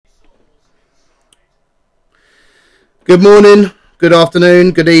Good morning, good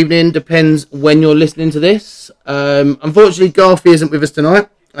afternoon, good evening, depends when you're listening to this. Unfortunately, Garthy isn't with us tonight,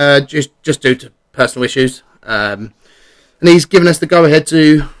 just due to personal issues. And he's given us the go-ahead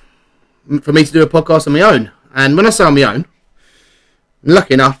for me to do a podcast on my own. And when I say on my own, I'm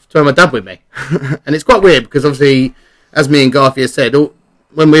lucky enough to have my dad with me. And it's quite weird because obviously, as me and Garthy have said,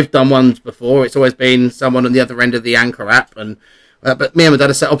 when we've done ones before, it's always been someone on the other end of the Anchor app. But me and my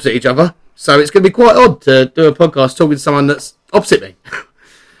dad are sat opposite each other. So it's going to be quite odd to do a podcast talking to someone that's opposite me.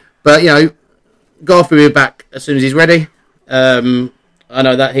 But, Garth will be back as soon as he's ready. I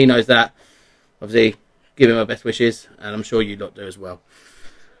know that. He knows that. Obviously, give him our best wishes. And I'm sure you lot do as well.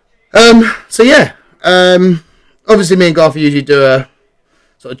 Obviously, me and Garth usually do a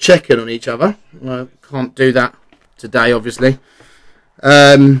sort of check-in on each other. I can't do that today, obviously.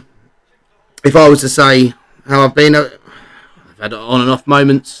 If I was to say how I've been, I've had on and off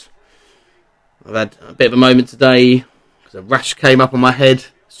moments. I've had a bit of a moment today because a rash came up on my head,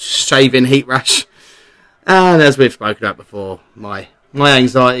 shaving heat rash. And as we've spoken about before, my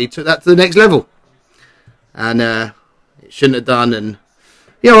anxiety took that to the next level. And it shouldn't have done. And,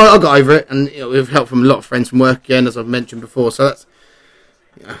 I got over it. And, we've help from a lot of friends from work again, as I've mentioned before. So that's,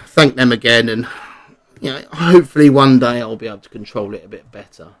 thank them again. And, hopefully one day I'll be able to control it a bit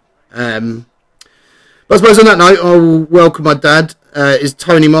better. But I suppose on that note, I'll welcome my dad. Is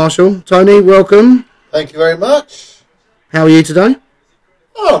Tony Marshall. Tony, welcome. Thank you very much. How are you today?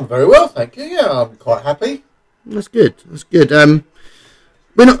 Oh, I'm very well, thank you. Yeah, I'm quite happy. That's good. It's not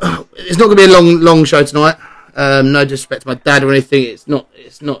going to be a long show tonight. No disrespect to my dad or anything. It's not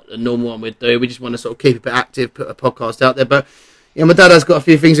a normal one we'd do. We just want to sort of keep it a bit active, put a podcast out there. But my dad has got a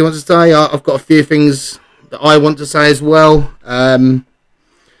few things he wants to say. I've got a few things that I want to say as well.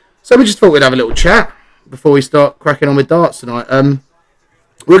 So we just thought we'd have a little chat before we start cracking on with darts tonight.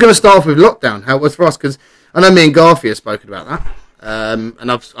 We're going to start off with lockdown, how it was for us, because I know me and Garthy have spoken about that. And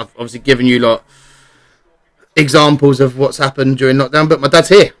I've obviously given you lot examples of what's happened during lockdown, but my dad's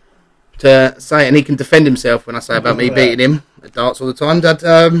here to say it, and he can defend himself when I say about me beating him at darts all the time. Dad,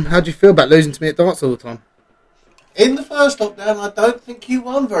 how do you feel about losing to me at darts all the time? In the first lockdown, I don't think you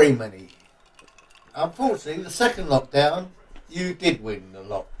won very many. Unfortunately, the second lockdown, you did win a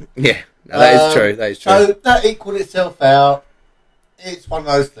lot. Yeah, no, that is true. That is true. So that equaled itself out. It's one of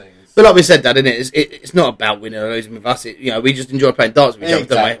those things. But like we said, Dad, isn't it? It's not about winning or losing with us. We just enjoy playing darts with each other,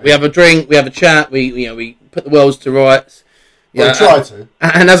 don't we? We have a drink, we have a chat, we put the worlds to rights. We try to.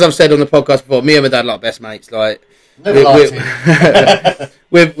 And as I've said on the podcast before, me and my dad are like best mates. Like, never liked it.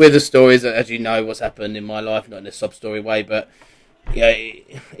 with the stories, as you know, what's happened in my life, not in a sub-story way, but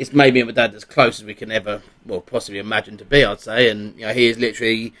it's made me and my dad as close as we can ever, possibly imagine to be, I'd say. And he is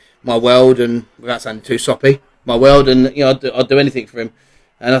literally my world, and without sounding too soppy, my world, and I'd do anything for him.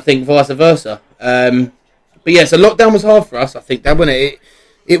 And I think vice versa. But yeah, so lockdown was hard for us. I think that when it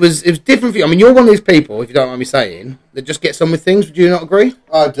was different for you. I mean, you're one of these people, if you don't mind me saying, that just gets on with things. Would you not agree?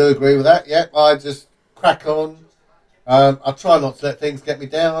 I do agree with that. Yeah, I just crack on. I try not to let things get me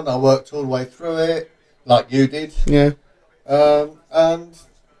down. I worked all the way through it, like you did. Yeah. And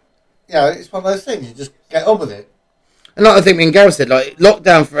it's one of those things. You just get on with it. And like I think me and Gareth said, like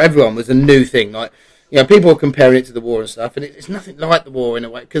lockdown for everyone was a new thing. Like, people are comparing it to the war and stuff, and it's nothing like the war in a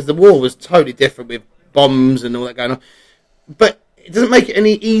way, because the war was totally different with bombs and all that going on. But it doesn't make it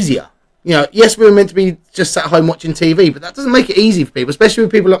any easier. Yes, we were meant to be just sat at home watching TV, but that doesn't make it easy for people, especially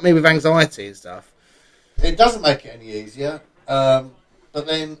with people like me with anxiety and stuff. It doesn't make it any easier. But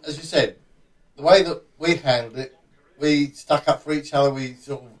then, as you said, the way that we handled it, we stuck up for each other. We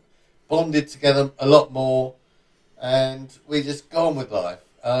sort of bonded together a lot more, and we just got on with life.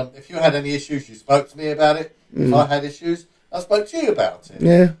 If you had any issues, you spoke to me about it. If I had issues, I spoke to you about it.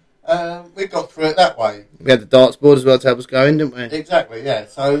 Yeah. We got through it that way. We had the darts board as well to help us going, didn't we? Exactly, yeah.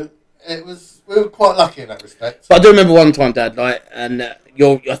 So we were quite lucky in that respect. But I do remember one time, Dad, and I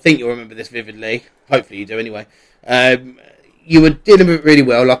think you'll remember this vividly. Hopefully you do anyway. You were dealing with it really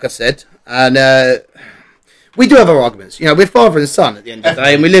well, like I said, and we do have our arguments. We're father and son at the end of the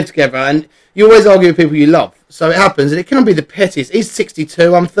day, and we live together, and you always argue with people you love. So it happens, and it can be the pettiest. He's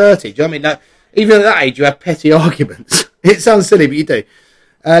 62, I'm 30. Do you know what I mean? Like, even at that age, you have petty arguments. It sounds silly, but you do.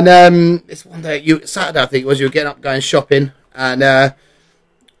 And it's one day, Saturday, I think it was, you were getting up, going shopping, and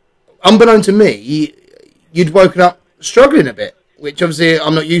unbeknown to me, you'd woken up struggling a bit, which obviously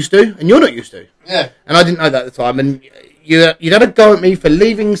I'm not used to, and you're not used to. Yeah. And I didn't know that at the time, and you'd had a go at me for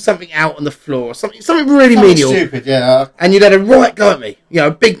leaving something out on the floor, or something really menial. Stupid, yeah. And you'd had a right go at me,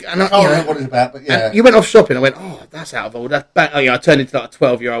 big. And I can't remember what it's about, but yeah. You went off shopping. I went, oh, that's out of order. That's bang. I turned into like a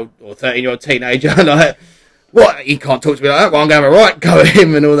 12-year-old or 13-year-old teenager. Like, what? He can't talk to me like that. Well, I'm going to have a right go at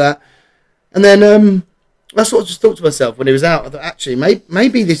him and all that. And then that's what I just thought to myself when he was out. I thought, actually,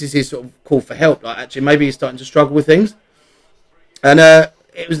 maybe this is his sort of call for help. Like, actually, maybe he's starting to struggle with things. And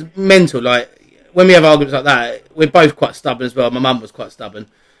it was mental. Like, when we have arguments like that, we're both quite stubborn as well. My mum was quite stubborn.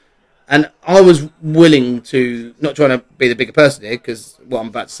 And I was willing to, not trying to be the bigger person here, because what I'm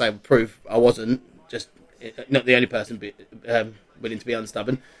about to say will prove I wasn't, just not the only person willing to be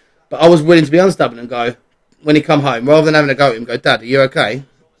unstubborn. But I was willing to be unstubborn and go, when he come home, rather than having a go at him, go, Dad, are you okay?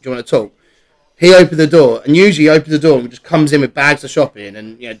 Do you want to talk? He opened the door, and usually he opens the door and just comes in with bags of shopping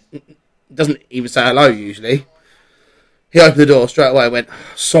and doesn't even say hello usually. He opened the door straight away and went,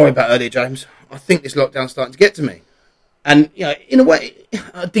 sorry about earlier, James. I think this lockdown's starting to get to me. And, in a way,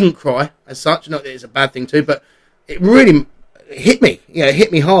 I didn't cry as such. Not that it's a bad thing too, but it really hit me. It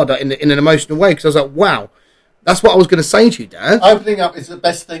hit me hard in an emotional way, because I was like, wow, that's what I was going to say to you, Dad. Opening up is the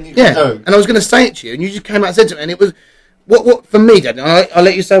best thing you can do. And I was going to say it to you, and you just came out and said to me, and it was, what for me, Dad, and I'll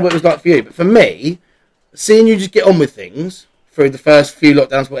let you say what it was like for you, but for me, seeing you just get on with things through the first few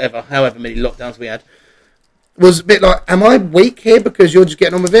lockdowns, however many lockdowns we had, was a bit like, am I weak here because you're just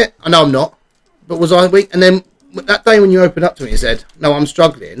getting on with it? I know I'm not, but was I weak? And then that day when you opened up to me and said, no, I'm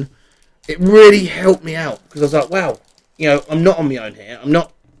struggling, it really helped me out, because I was like, wow, I'm not on my own here. I'm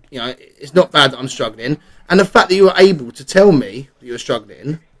not, it's not bad that I'm struggling. And the fact that you were able to tell me that you were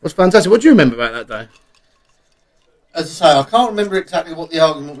struggling was fantastic. What do you remember about that day? As I say, I can't remember exactly what the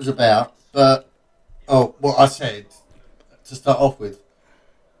argument was about, but what I said to start off with.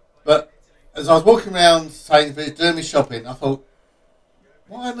 But as I was walking around Sainsbury's doing my shopping, I thought,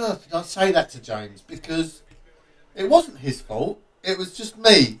 why on earth did I say that to James? Because it wasn't his fault. It was just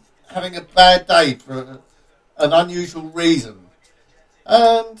me having a bad day for an unusual reason.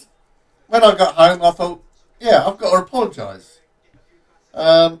 And when I got home, I thought, yeah, I've got to apologise.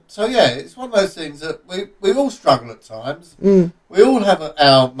 It's one of those things that we all struggle at times. We all have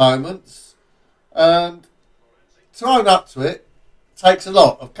our moments, and to own up to it takes a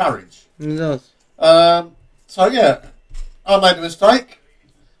lot of courage. It does. I made a mistake.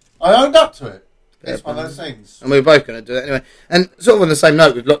 I owned up to it. It's one of those things. And we were both going to do it anyway. And sort of on the same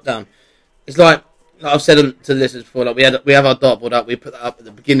note with lockdown, it's like I've said to the listeners before, like we have our dartboard up. We put that up at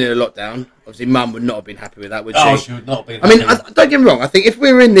the beginning of lockdown. Obviously, Mum would not have been happy with that, would she? Oh, she would not be. Don't get me wrong. I think if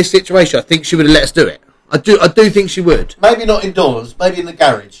we were in this situation, I think she would have let us do it. I do think she would. Maybe not indoors. Maybe in the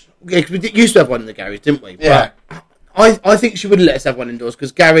garage. Yeah, because we used to have one in the garage, didn't we? Yeah. But I think she would have let us have one indoors,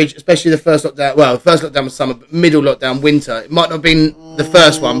 because garage, especially the first lockdown. Well, the first lockdown was summer, but middle lockdown, winter. It might not have been the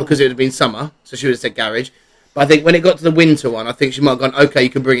first one because it would have been summer, so she would have said garage. But I think when it got to the winter one, I think she might have gone, okay, you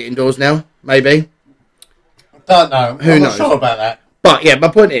can bring it indoors now, maybe. Don't know. I'm not sure about that. But yeah, my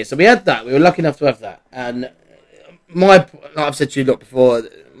point is, so we had that. We were lucky enough to have that. And like I've said to you before,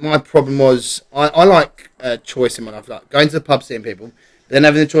 my problem was I like choice in my life, like going to the pub, seeing people, but then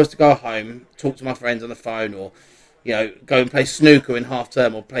having the choice to go home, talk to my friends on the phone, or go and play snooker in half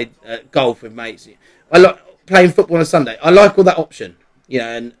term, or play golf with mates. I like playing football on a Sunday. I like all that option,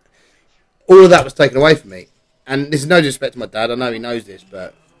 and all of that was taken away from me. And this is no disrespect to my dad. I know he knows this,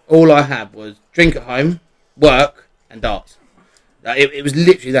 but all I had was drink at home, work, and darts. It was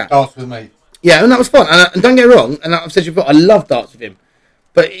literally that. Darts with me. Yeah, and that was fun. And don't get me wrong, and I've said to you before, I love darts with him.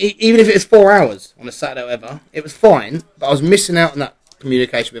 But even if it was 4 hours on a Saturday or whatever, it was fine. But I was missing out on that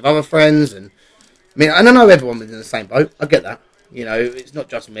communication with other friends. And I know everyone was in the same boat. I get that. It's not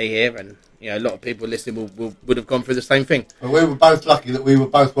just me here, and a lot of people listening would have gone through the same thing. But we were both lucky that we were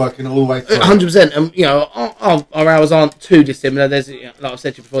both working all the way through. 100%. And our hours aren't too dissimilar. There's, like I've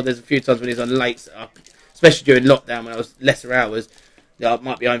said to you before, there's a few times when he's on late, especially during lockdown when I was lesser hours. It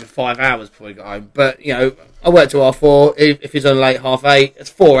might be over 5 hours before he got home. But I worked till 4:30. If he's on late 7:30, it's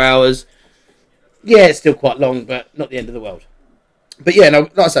 4 hours. Yeah, it's still quite long, but not the end of the world. But yeah, no,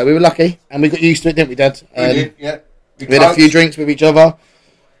 like I say, we were lucky, and we got used to it, didn't we, Dad? We did, yeah. We had a few drinks with each other.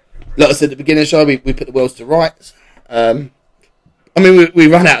 Like I said at the beginning of the show, we put the worlds to rights. We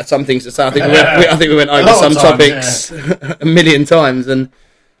ran out of some things to say. I think we went over some topics a million times, and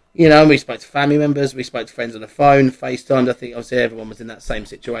we spoke to family members, we spoke to friends on the phone, FaceTimed. I think obviously everyone was in that same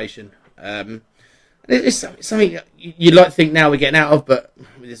situation. It's something you'd like to think now we're getting out of, but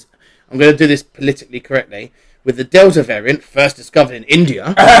I'm going to do this politically correctly. With the Delta variant, first discovered in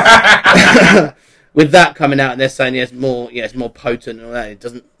India, with that coming out, and they're saying it's more potent and all that. It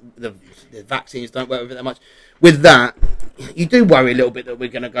doesn't. The vaccines don't work with it that much. With that, you do worry a little bit that we're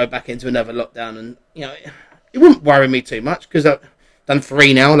going to go back into another lockdown, and it wouldn't worry me too much because I've done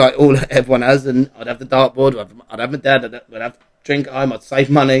 3 now, like everyone has, and I'd have the dartboard, I'd have my dad, I'd have drink at home, I'd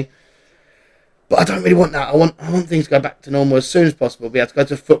save money. But I don't really want that. I want things to go back to normal as soon as possible. Be able to go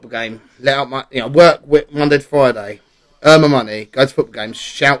to a football game, let out my work Monday to Friday, earn my money, go to football games,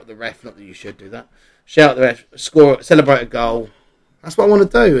 shout at the ref. Not that you should do that. shout at the ref, score, celebrate a goal. That's what I want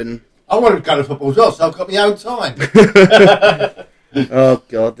to do. And I want to go to football as well, so I've got my own time. Oh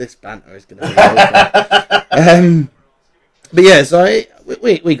God, this banter is going to be awful. But yeah, so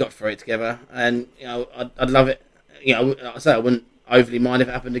we got through it together, and I'd love it. Like I say, I wouldn't overly mind if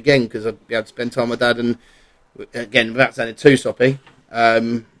it happened again because I'd be able to spend time with Dad. And again, without sounding too soppy,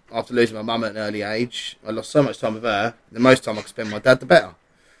 after losing my mum at an early age, I lost so much time with her. The most time I could spend with my dad, the better.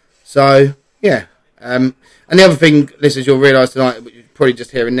 So yeah, and the other thing, listeners, you'll realise tonight, which you're probably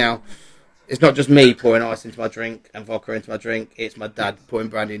just hearing now. It's not just me pouring ice into my drink and vodka into my drink. It's my dad pouring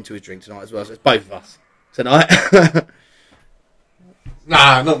brandy into his drink tonight as well. So it's both of us tonight.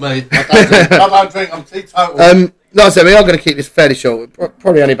 Nah, not me. I don't drink. I'm teetotal. Like I said, we are going to keep this fairly short.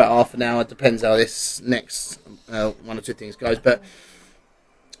 Probably only about half an hour. It depends how this next one or two things goes. But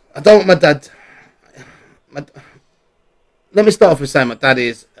I don't want my dad... Let me start off with saying my dad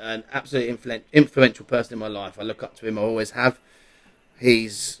is an absolutely influential person in my life. I look up to him. I always have.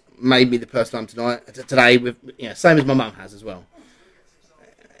 He's made me the person I'm today with, same as my mum has as well.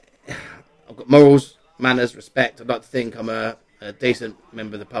 I've got morals, manners, respect. I'd like to think I'm a decent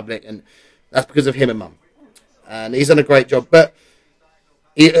member of the public, and that's because of him and mum. And he's done a great job, but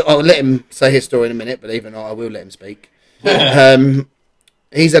I'll let him say his story in a minute, believe it or not, I will let him speak.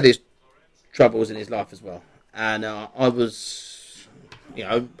 He's had his troubles in his life as well. And I was,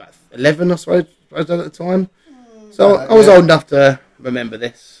 about 11, I suppose at the time. So I was old enough to remember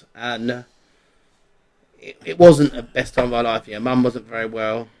this. And it wasn't the best time of my life. Mum wasn't very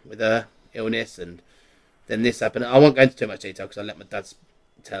well with her illness, and then this happened. I won't go into too much detail because I let my dad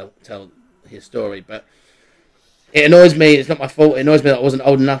tell his story. But it annoys me. It's not my fault. It annoys me that I wasn't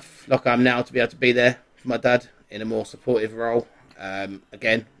old enough like I am now to be able to be there for my dad in a more supportive role.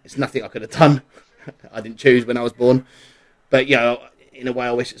 Again, it's nothing I could have done. I didn't choose when I was born. But, in a way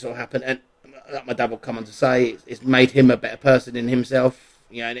I wish it sort of happened. And like my dad will come on to say, it's made him a better person in himself.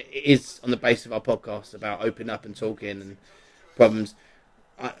 And it is on the basis of our podcast about opening up and talking and problems.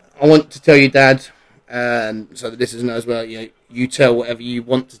 I want to tell you, Dad, and so that this is known as well, you tell whatever you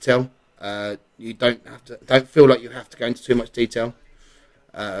want to tell. You don't feel like you have to go into too much detail.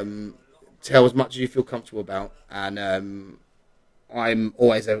 Tell as much as you feel comfortable about, and I'm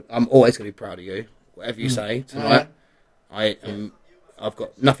always going to be proud of you. Whatever you say tonight, I've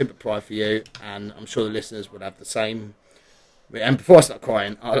got nothing but pride for you, and I'm sure the listeners would have the same. And before I start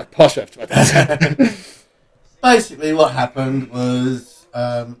crying, I'll pass you over to my dad. Basically, what happened was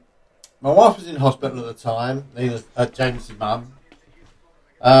my wife was in hospital at the time. James' mum,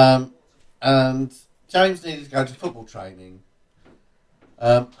 and James needed to go to football training.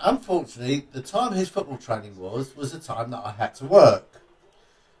 Unfortunately, the time his football training was the time that I had to work.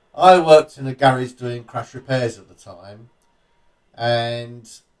 I worked in a garage doing crash repairs at the time, and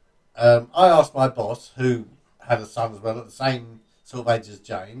I asked my boss, who had a son as well at the same sort of age as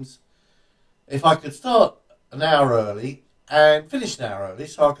James, if I could start an hour early and finish an hour early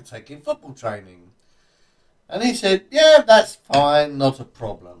so I could take in football training. And he said, yeah, that's fine, not a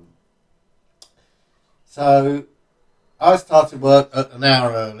problem. So I started work at an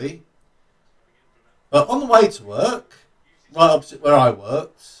hour early, but on the way to work, right opposite where I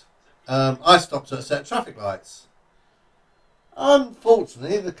worked, I stopped at a set of traffic lights.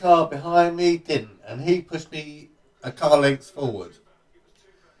 Unfortunately, the car behind me didn't, and he pushed me a car length forward.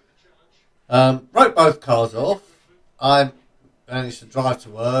 Wrote both cars off. I managed to drive to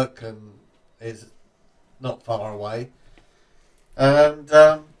work, and it's not far away. And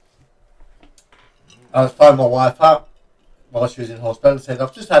I was phoning my wife up while she was in hospital and said,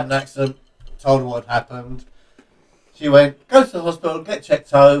 I've just had an accident, told her what had happened. She went, go to the hospital, get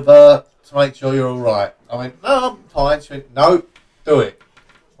checked over to make sure you're all right. I went, no, I'm fine. She went, no, do it.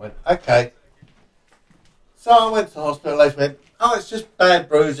 I went, okay. So I went to the hospital. They went, oh, it's just bad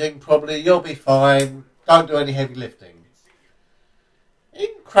bruising, probably. You'll be fine. Don't do any heavy lifting. In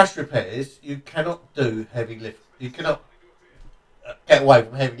crash repairs, you cannot do heavy lift. You cannot get away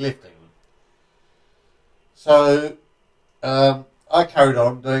from heavy lifting. So I carried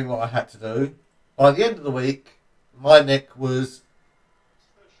on doing what I had to do. By the end of the week, my neck was...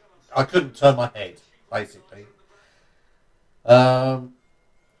 I couldn't turn my head, basically.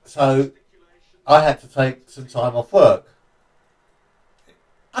 So I had to take some time off work.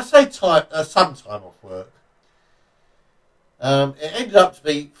 I say some time off work. It ended up to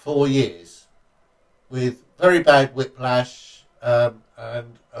be 4 years with very bad whiplash and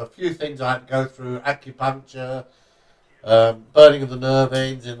a few things I had to go through, acupuncture, burning of the nerve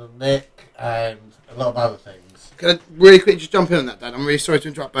ends in the neck, and a lot of other things. Can I really quickly just jump in on that, Dan? I'm really sorry to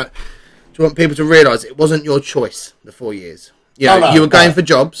interrupt, but do you want people to realise it wasn't your choice, the 4 years? You know, you were going for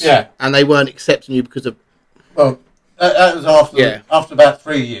jobs, and they weren't accepting you because of. Well, that was after about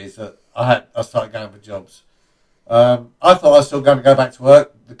 3 years that I started going for jobs. I thought I was still going to go back to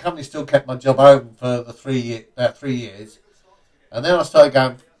work. The company still kept my job open for about 3 years, and then I started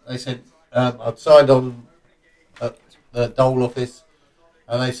going. They said I'd signed on at the Dole office,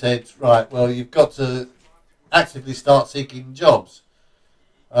 and they said, right, well, you've got to actively start seeking jobs.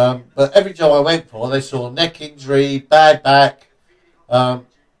 But every job I went for, they saw neck injury, bad back, and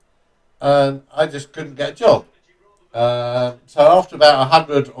I just couldn't get a job. So after about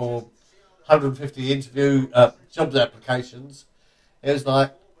 100 or 150 interview jobs applications, it was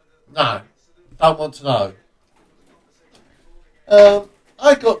like, no, don't want to know.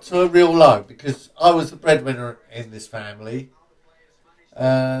 I got to a real low because I was the breadwinner in this family,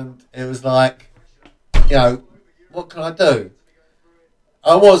 and it was like, you know, what can I do?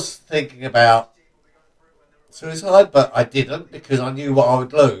 I was thinking about suicide, but I didn't because I knew what I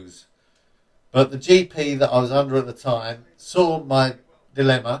would lose. But the GP that I was under at the time saw my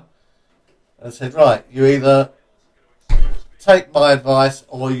dilemma and said, right, you either take my advice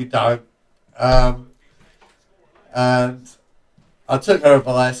or you don't. And I took her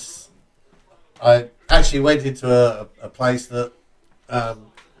advice. I actually went into a place that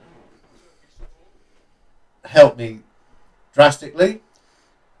helped me drastically.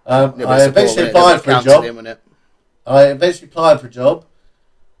 I eventually applied for a job.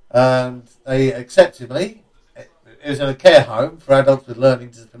 And they accepted me. It was in a care home for adults with learning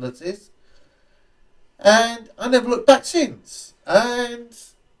disabilities. And I never looked back since. And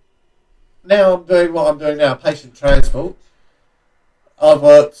now I'm doing what I'm doing now, patient transport. I've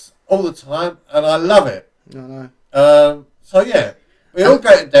worked all the time and I love it. No. So yeah, we all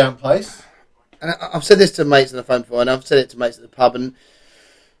go to down place. And I've said this to mates on the phone before, and I've said it to mates at the pub, and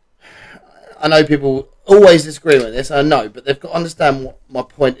I know people always disagree with this, I know, but they've got to understand what my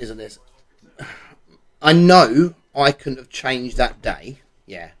point is on this. I know I couldn't have changed that day,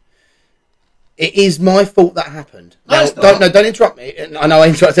 yeah. It is my fault that happened. Now, don't interrupt me. I know I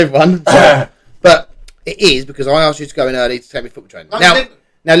interrupt everyone, but it is because I asked you to go in early to take me football training.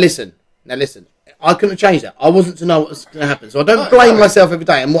 Now listen. I couldn't have changed that. I wasn't to know what was going to happen, so I don't blame myself every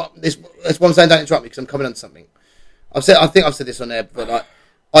day. And that's what I'm saying. Don't interrupt me because I'm coming on to something. I think I've said this on there, but like,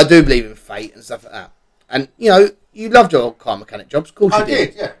 I do believe in fate and stuff like that. And you know, you loved your car mechanic jobs, of course you did. I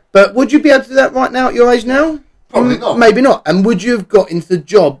did, yeah. But would you be able to do that right now at your age now? Probably not. Maybe not. And would you have got into the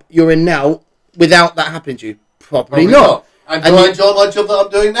job you're in now without that happening to you? Probably not. And do I enjoy my job that I'm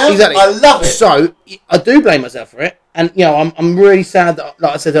doing now? Exactly. I love it. So I do blame myself for it, and you know, I'm really sad that,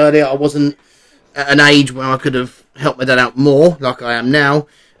 like I said earlier, I wasn't at an age where I could have helped my dad out more, like I am now,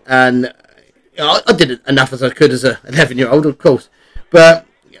 and you know, I did enough as I could as a 11-year-old, of course. But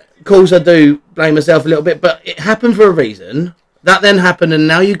of course, I do blame myself a little bit. But it happened for a reason. That then happened, and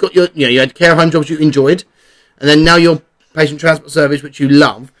now you got you had care home jobs you enjoyed, and then now your patient transport service, which you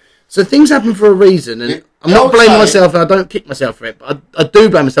love. So things happen for a reason, and I'm not blaming myself, and I don't kick myself for it, but I do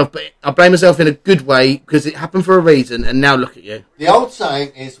blame myself, but I blame myself in a good way, because it happened for a reason, and now look at you. The old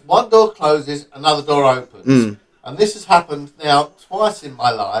saying is, one door closes, another door opens. And this has happened now twice in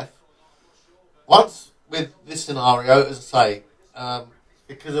my life. Once with this scenario, as I say,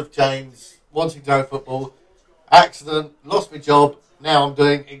 because of James wanting to go football, accident, lost my job, now I'm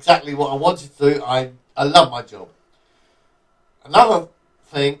doing exactly what I wanted to do. I love my job. Another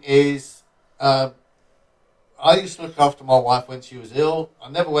thing is, I used to look after my wife when she was ill. I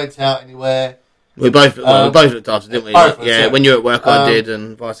never went out anywhere. We both looked after, didn't we? Yeah, when you were at work, I did,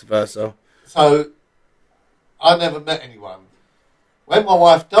 and vice versa. So, I never met anyone. When my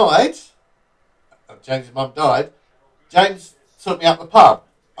wife died, James's mum died, James took me up the pub.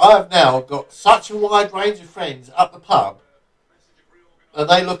 I have now got such a wide range of friends up the pub, and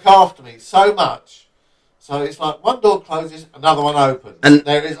they look after me so much. So it's like one door closes, another one opens. And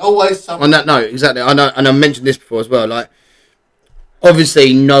there is always something. On that note, exactly. I know, and I mentioned this before as well. Like,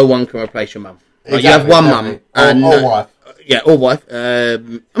 obviously, no one can replace your mum. Like, you have one mum or wife. Yeah, or wife. I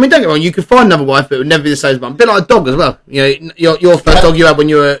mean, don't get me wrong. You could find another wife, but it would never be the same as mum. A bit like a dog as well. You know, your first dog you had when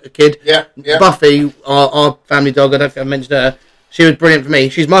you were a kid. Yeah. Buffy, our family dog. I don't think I mentioned her. She was brilliant for me.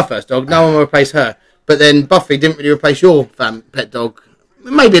 She's my first dog. No one will replace her. But then Buffy didn't really replace your pet dog.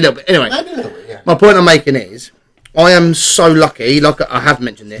 Maybe a little bit. Anyway, maybe a little bit, yeah. My point I'm making is, I am so lucky. Like I have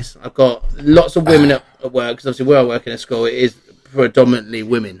mentioned this, I've got lots of women at work, because obviously where I work in a school, it is predominantly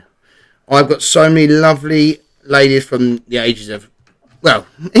women. I've got so many lovely ladies from the ages of, well,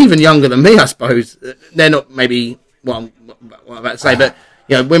 even younger than me, I suppose. They're not maybe what I'm about to say, but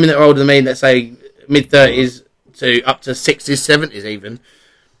you know, women that are older than me, let's say mid-30s to up to 60s, 70s even,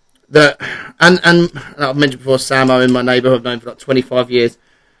 that, and I've mentioned before, Samo in my neighbourhood, I've known for like 25 years.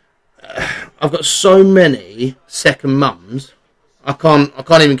 I've got so many second mums. I can't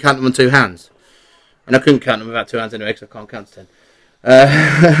even count them on two hands, and I couldn't count them without two hands anyway, because I can't count to 10.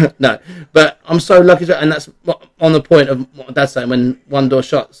 No, but I'm so lucky, and that's on the point of what Dad's saying. When one door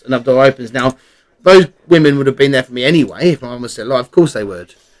shuts, another door opens. Now, those women would have been there for me anyway if my mum was still alive. Of course they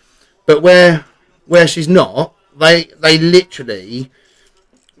would. But where she's not, they literally,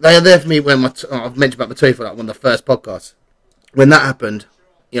 they are there for me when I've mentioned about my tooth for like one of the first podcasts. When that happened,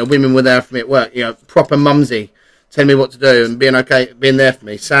 women were there for me at work. Proper mumsy, telling me what to do and being okay, being there for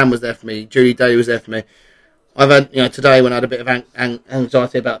me. Sam was there for me. Julie Day was there for me. I've had, today when I had a bit of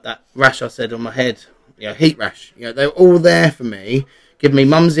anxiety about that rash I said on my head, heat rash. They were all there for me, giving me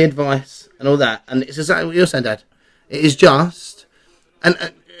mumsy advice and all that. And it's exactly what you're saying, Dad. It is just, and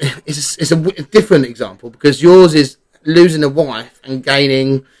it's a different example because yours is losing a wife and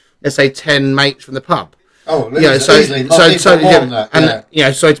gaining, let's say, 10 mates from the pub. Oh, easily.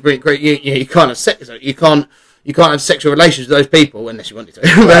 Sorry to bring it, you can't have sex. You can't have sexual relations with those people unless you wanted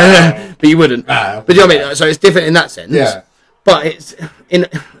to, but you wouldn't. But you know what I mean? So it's different in that sense. Yeah. But it's in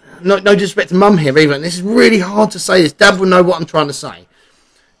no disrespect to Mum here either. And this is really hard to say. This Dad will know what I'm trying to say.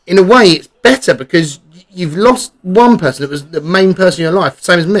 In a way, it's better because you've lost one person that was the main person in your life,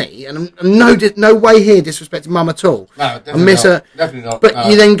 same as me. And I'm no way here disrespecting Mum at all. No, definitely not. But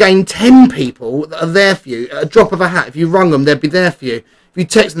you then gain 10 people that are there for you at a drop of a hat. If you rung them, they'd be there for you. If you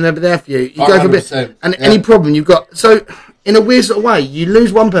text them, they'll be there for you. You go for a bit, and any problem you've got. So, in a weird sort of way, you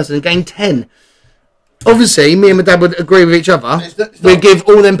lose one person and gain 10. Obviously, me and my dad would agree with each other. We'd give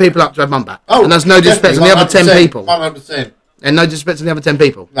all them people up to have Mum back. Oh, and there's no disrespect on the other 10 people. 100%. And no disrespect on the other 10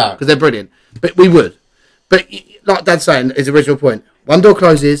 people. No. Because they're brilliant. But we would. But, like Dad's saying, his original point, one door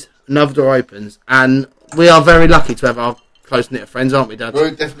closes, another door opens, and we are very lucky to have our close-knit friends, aren't we, Dad?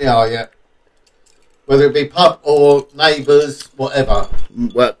 We definitely are, yeah. Whether it be pub or neighbours, whatever.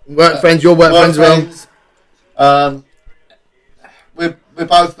 Work friends, your work friends as well. We're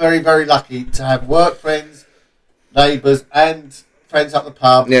both very, very lucky to have work friends, neighbours, and friends at the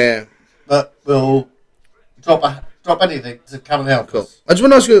pub. Yeah. That will drop anything to come and help us. I just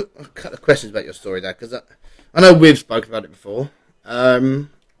want to ask you a couple of questions about your story, Dad, because I know we've spoken about it before. And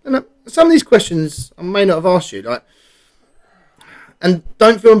some of these questions I may not have asked you, and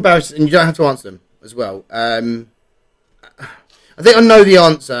don't feel embarrassed, and you don't have to answer them as well. I think I know the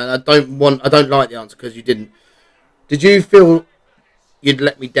answer, and I don't like the answer because you didn't. Did you feel you'd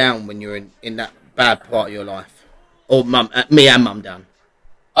let me down when you were in that bad part of your life, or me and Mum down?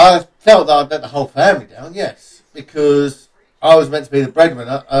 I felt that I'd let the whole family down, yes, because I was meant to be the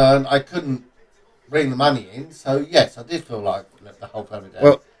breadwinner and I couldn't bring the money in. So yes, I did feel like I let the whole family down.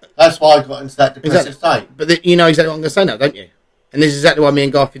 Well, that's why I got into that depressive state. But you know exactly what I'm going to say now, don't you? And this is exactly why me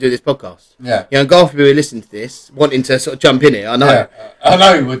and Garfield do this podcast. Yeah. Garfield will be listening to this, wanting to sort of jump in here. I know. Yeah. I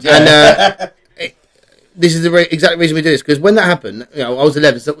know you would, yeah. And this is the exact reason we do this, because when that happened, I was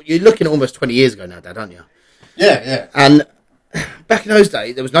 11, so you're looking at almost 20 years ago now, Dad, aren't you? Yeah. And back in those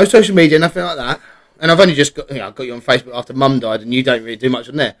days, there was no social media, nothing like that. And I've only just got you on Facebook after Mum died, and you don't really do much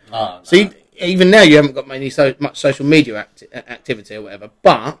on there. Oh, no. So even now, you haven't got much social media activity or whatever.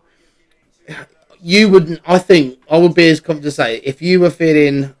 But you wouldn't. I think I would be as confident to say if you were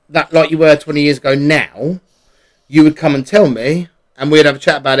feeling that like you were 20 years ago now, you would come and tell me, and we'd have a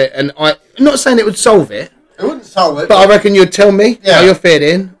chat about it. And I'm not saying it would solve it. It wouldn't solve it. But I reckon you'd tell me how you're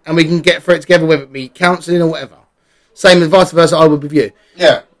feeling, and we can get through it together, whether it be counselling or whatever. Same as vice versa, I would with you.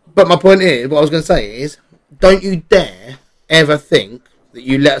 Yeah. But my point is, what I was going to say is, don't you dare ever think that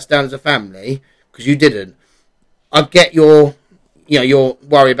you let us down as a family, because you didn't. I get your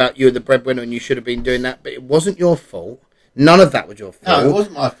worry about you and the breadwinner and you should have been doing that, but it wasn't your fault. None of that was your fault. No, it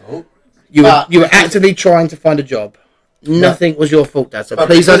wasn't my fault. You were actively trying to find a job. Nothing was your fault, Dad, so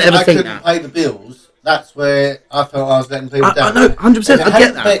please don't ever think that. I couldn't pay the bills, that's where I felt I was letting people down. I know, 100%, I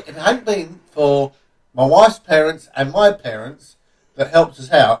get that. If it hadn't been for my wife's parents and my parents that helped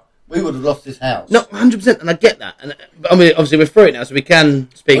us out, we would have lost this house. No, 100%, and I get that. And I mean, obviously we're through it now, so we can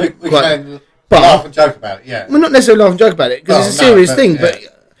speak. We can laugh and joke about it, yeah. Well, not necessarily laugh and joke about it, because it's a serious thing, but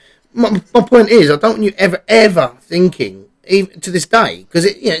my point is, I don't want you ever thinking, even to this day, because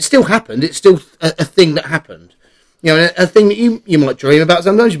it still happened, it's still a thing that happened. A thing that you might dream about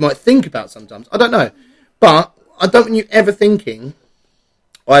sometimes, you might think about sometimes, I don't know. But I don't want you ever thinking,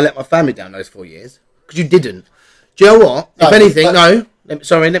 I let my family down those 4 years, because you didn't. Do you know what? If anything,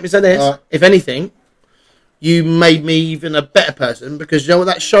 let me say this. Right. If anything, you made me even a better person, because you know what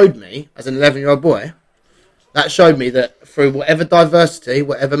that showed me as an 11-year-old boy? That showed me that through whatever diversity,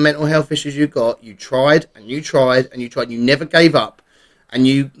 whatever mental health issues you got, you tried and you tried and you tried. You never gave up. and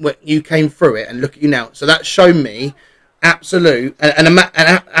you came through it, and look at you now. So that's shown me absolute an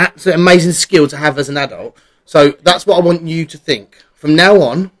absolute amazing skill to have as an adult. So that's what I want you to think from now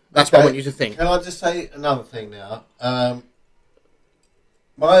on. That's what I want you to think. Can I just say another thing now?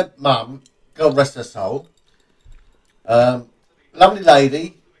 My mum, God rest her soul, lovely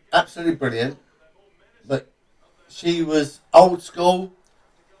lady, absolutely brilliant, but she was old school.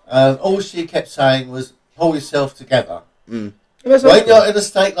 All she kept saying was, pull yourself together. Mm. When you're in a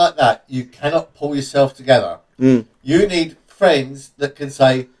state like that, you cannot pull yourself together. You need friends that can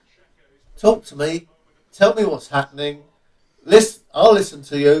say, talk to me, tell me what's happening, I'll listen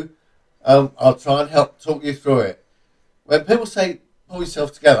to you, I'll try and help talk you through it. When people say, pull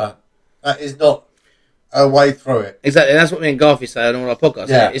yourself together, that is not a way through it. Exactly, that's what me and Garfi say on all our podcasts.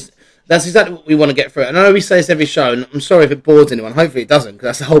 Yeah. That's exactly what we want to get through. And I know we say this every show, and I'm sorry if it bores anyone. Hopefully it doesn't, because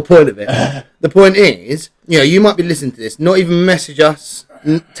that's the whole point of it. The point is, you might be listening to this, not even message us,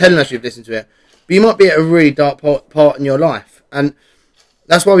 telling us you've listened to it, but you might be at a really dark part in your life. And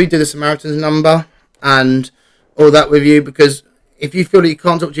that's why we do the Samaritans number and all that with you, because if you feel that you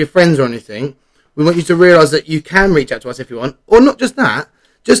can't talk to your friends or anything, we want you to realise that you can reach out to us if you want. Or not just that,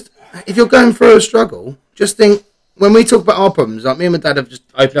 just if you're going through a struggle, just think, when we talk about our problems, like me and my dad have just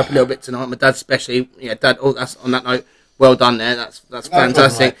opened up a little bit tonight. My dad especially, Dad. Oh, that's on that note. Well done there. That's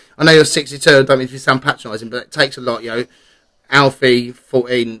fantastic. I know you're 62. I don't mean if you sound patronising, but it takes a lot. Alfie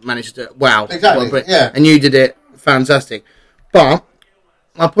 14 managed to wow. Exactly. Yeah. And you did it fantastic. But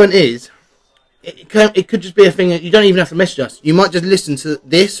my point is, it could just be a thing that you don't even have to message us. You might just listen to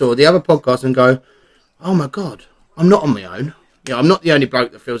this or the other podcast and go, oh my God, I'm not on my own. I'm not the only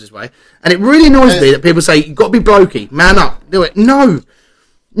bloke that feels this way. And it really annoys me that people say, you've got to be blokey, man up, do it. No,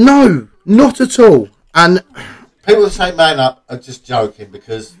 not at all. And people that say man up are just joking,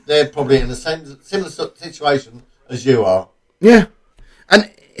 because they're probably in the similar situation as you are. Yeah.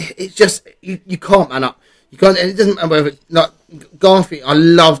 And it's just, you can't man up. You can't, and it doesn't matter whether, like, Garfi, I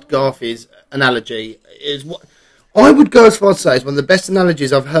loved Garfi's analogy. I would go as far as to say it's one of the best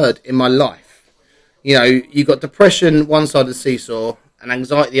analogies I've heard in my life. You've got depression one side of the seesaw and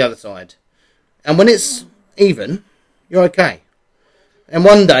anxiety the other side. And when it's even, you're okay. And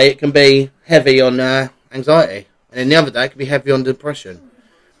one day it can be heavy on anxiety. And then the other day it can be heavy on depression.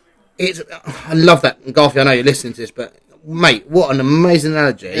 I love that. And Garfi, I know you're listening to this, but mate, what an amazing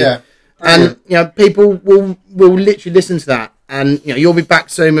analogy. Yeah. And, people will literally listen to that. And, you'll be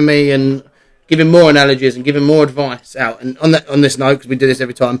back soon with me and giving more analogies and giving more advice out. And on this note, because we do this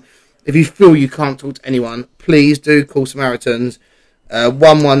every time, if you feel you can't talk to anyone, please do call Samaritans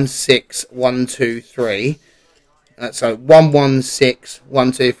 116123. So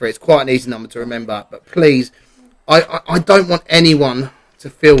 116123. It's quite an easy number to remember. But please, I don't want anyone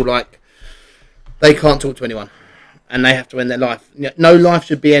to feel like they can't talk to anyone and they have to end their life. No life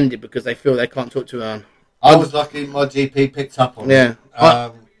should be ended because they feel they can't talk to anyone. I was lucky my GP picked up on it.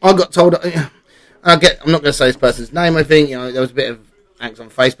 I got told... I'm not going to say this person's name, I think. There was a bit of angst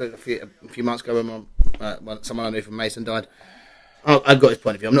on Facebook a few months ago when someone I knew from Mason died. I got his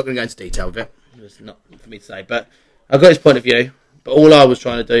point of view. I'm not going to go into detail with it. It's not for me to say. But I got his point of view. But all I was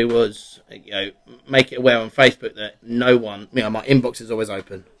trying to do was, make it aware on Facebook that no one... my inbox is always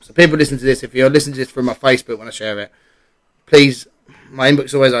open. So people listen to this. If you're listening to this from my Facebook when I share it, please, my inbox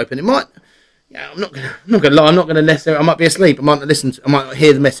is always open. It might... I'm not going to lie. I'm not going to necessarily... I might be asleep. I might not listen. I might not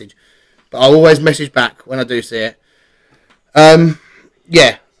hear the message. But I'll always message back when I do see it. It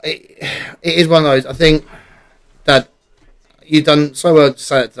is one of those. I think, Dad, you've done so well to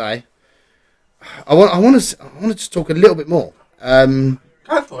say it today. I want to just talk a little bit more. Go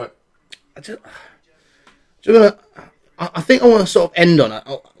for it. I think I want to sort of end on it.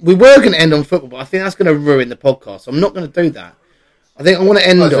 We were going to end on football, but I think that's going to ruin the podcast. So I'm not going to do that. I think I want to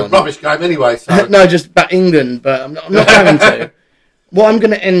end on... It's a rubbish game anyway, so... No, just about England, but I'm not going to. What I'm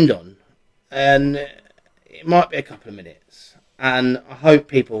going to end on, and it might be a couple of minutes, and I hope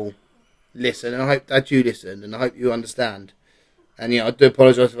people listen, and I hope that you listen, and I hope you understand. And, I do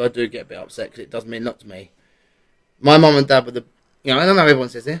apologise if I do get a bit upset, because it does mean a lot to me. My mum and dad were the... I don't know if everyone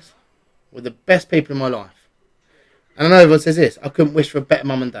says this, were the best people in my life. And I know everyone says this, I couldn't wish for a better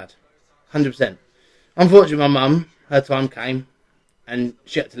mum and dad. 100%. Unfortunately, my mum, her time came, and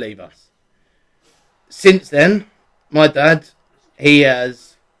she had to leave us. Since then, my dad, he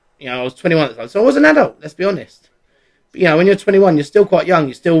has, I was 21 at the time, so I was an adult, let's be honest. But, when you're 21, you're still quite young,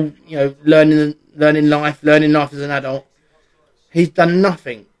 you're still, learning life as an adult. He's done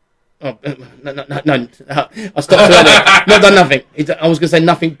nothing. Oh, no, I stopped earlier. Not done nothing. I was going to say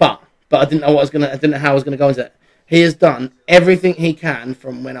nothing but I didn't know I didn't know how I was going to go into that. He has done everything he can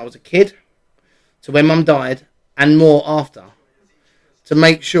from when I was a kid to when Mum died and more after to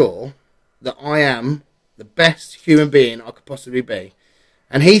make sure that I am the best human being I could possibly be.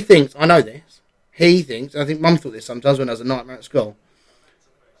 And he thinks, I know this, he thinks, and I think Mum thought this sometimes when I was a nightmare at school,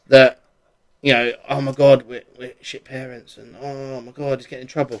 that, you know, oh my God, we're shit parents, and oh my God, he's getting in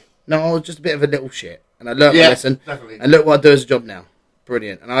trouble. No, I was just a bit of a little shit, and I learnt my lesson, definitely. and look what I do as a job now.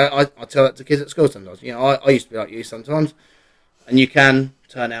 Brilliant. And I tell that to kids at school sometimes. You know, I used to be like you sometimes, and you can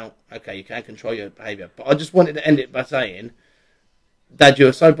turn out, okay, you can control your behaviour. But I just wanted to end it by saying, Dad, you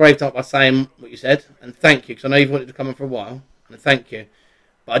were so brave up by saying what you said, and thank you, because I know you've wanted to come on for a while, and thank you.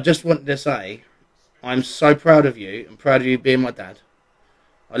 But I just wanted to say, I'm so proud of you, and proud of you being my dad.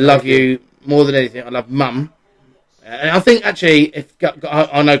 I love you more than anything. I love Mum. And I think, actually,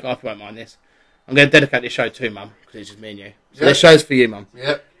 I know Garth won't mind this, I'm going to dedicate this show to Mum, because it's just me and you. So this show's for you, Mum.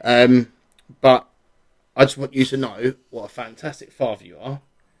 Yep. But I just want you to know what a fantastic father you are.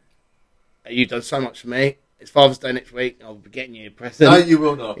 You've done so much for me. It's Father's Day next week. I'll be getting you a present. No, you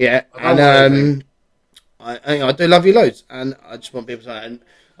will not. Yeah, and I do love you loads, and I just want people to know. And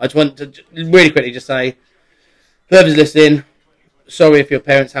I just want to really quickly just say, whoever's listening, sorry if your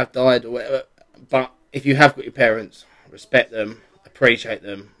parents have died or whatever, but if you have got your parents, respect them, appreciate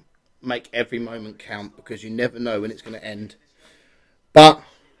them, make every moment count, because you never know when it's going to end. But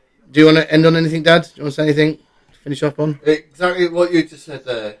do you want to end on anything, Dad? Do you want to say anything to finish up on? Exactly what you just said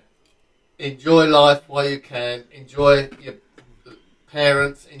there. Enjoy life while you can. Enjoy your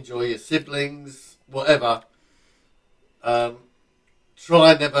parents. Enjoy your siblings. Whatever.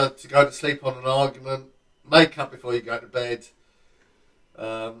 Try never to go to sleep on an argument. Make up before you go to bed.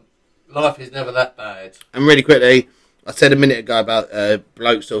 Life is never that bad. And really quickly, I said a minute ago about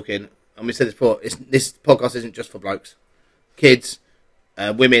blokes talking, and we said this before, this podcast isn't just for blokes. Kids,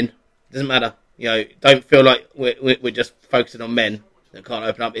 women, doesn't matter. You know, don't feel like we're just focusing on men that can't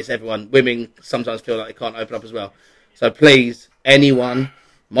open up. It's everyone. Women sometimes feel like they can't open up as well. So please, anyone,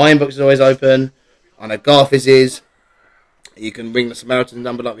 my inbox is always open. I know Garth's is. You can ring the Samaritan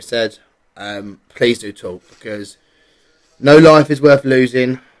number like we said. Please do talk, because no life is worth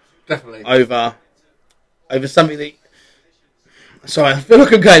losing. Definitely. Over something that... Sorry, I feel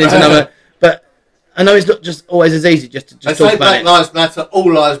like I'm going into another... But I know it's not just always as easy just to talk about it. Black lives matter,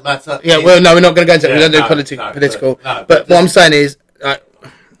 all lives matter. Yeah, well, no, we're not going to go into it. We don't do political. But what I'm saying is,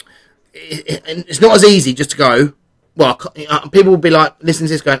 it's not as easy just to go, well, people will be like, listening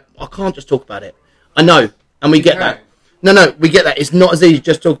to this going, I can't just talk about it. I know, and we get that. No, we get that. It's not as easy to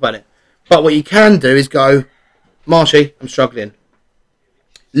just talk about it. But what you can do is go, Marshy, I'm struggling.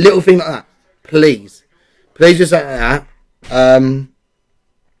 Little thing like that. Please. Please just say that.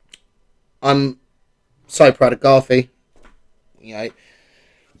 I'm so proud of Garthy. You know, I'm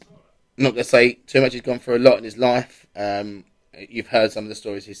not going to say too much. He's gone through a lot in his life. You've heard some of the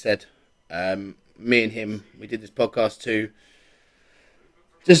stories he said. Me and him, we did this podcast to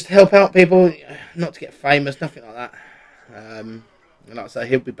just help out people, not to get famous, nothing like that. And like I say,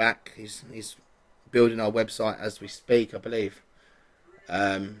 he'll be back. He's building our website as we speak, I believe.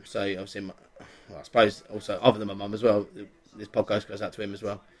 So obviously, I suppose also other than my mum as well, this podcast goes out to him as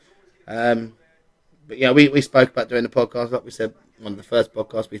well. But yeah, we spoke about doing the podcast. Like we said, one of the first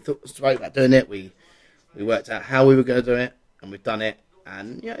podcasts, we spoke about doing it. We worked out how we were going to do it, and we've done it.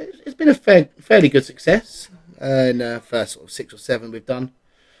 And yeah, it's been a fairly good success in the first sort of 6 or 7 we've done.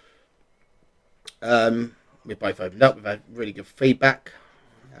 We've both opened up. We've had really good feedback.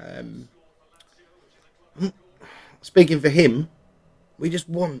 Speaking for him, we just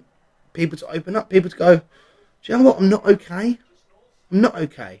want people to open up, people to go, do you know what, I'm not okay. I'm not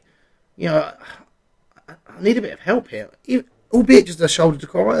okay. You know, I need a bit of help here. Albeit just a shoulder to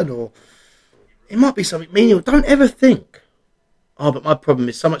cry on, or it might be something menial. Don't ever think, oh, but my problem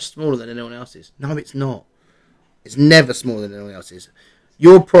is so much smaller than anyone else's. No, it's not. It's never smaller than anyone else's.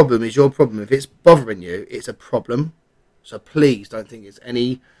 Your problem is your problem. If it's bothering you, it's a problem. So please don't think it's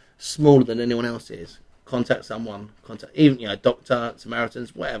any smaller than anyone else's. Contact someone. Contact even, you know, doctor,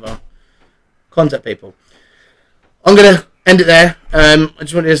 Samaritans, whatever. Contact people. I'm going to end it there. I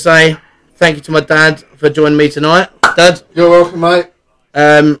just wanted to say thank you to my dad for joining me tonight. Dad, you're welcome, mate.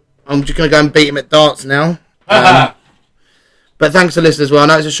 I'm just going to go and beat him at darts now. But thanks to listeners as well. I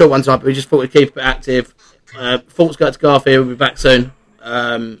know it's a short one tonight, but we just thought we'd keep it active. Thoughts go out to Garthy. We'll be back soon.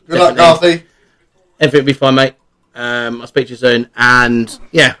 Good luck, Garthy. Everything will be fine, mate. I'll speak to you soon. And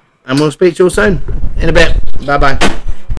yeah, and we'll speak to you all soon. In a bit. Bye-bye.